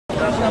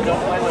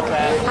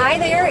Hi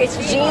there, it's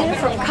Jean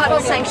from Cuddle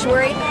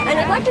Sanctuary, and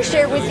I'd like to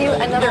share with you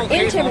another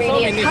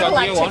intermediate cuddle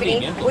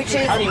activity, which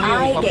is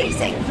eye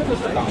gazing.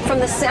 From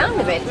the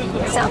sound of it,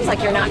 it sounds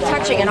like you're not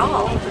touching at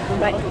all,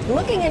 but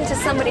looking into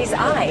somebody's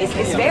eyes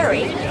is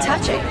very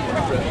touching.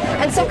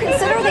 And so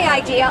consider the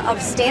idea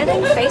of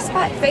standing face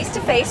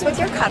to face with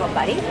your cuddle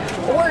buddy,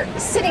 or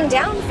sitting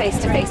down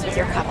face to face with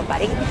your cuddle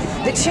buddy.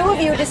 The two of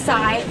you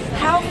decide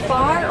how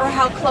far or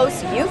how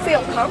close you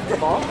feel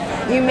comfortable.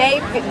 You may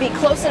be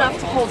close enough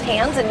to hold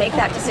hands and make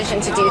that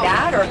decision to do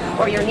that,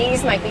 or your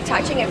knees might be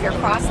touching if you're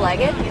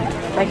cross-legged.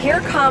 But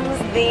here comes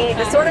the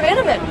sort of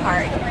intimate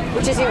part,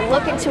 which is you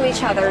look into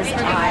each other's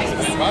eyes.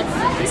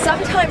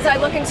 Sometimes I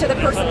look into the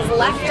person's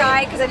left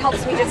eye because it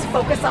helps me just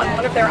focus on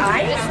one of their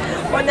eyes,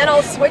 and then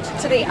I'll switch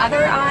to the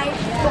other eye.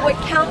 But what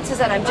counts is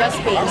that I'm just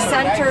being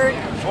centered,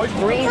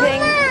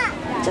 breathing,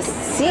 just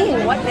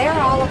seeing what they're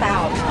all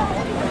about.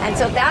 And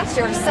so that's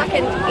your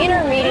second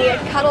intermediate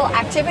cuddle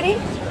activity,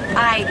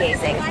 eye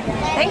gazing.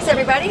 Thanks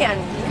everybody, and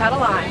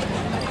cuddle on.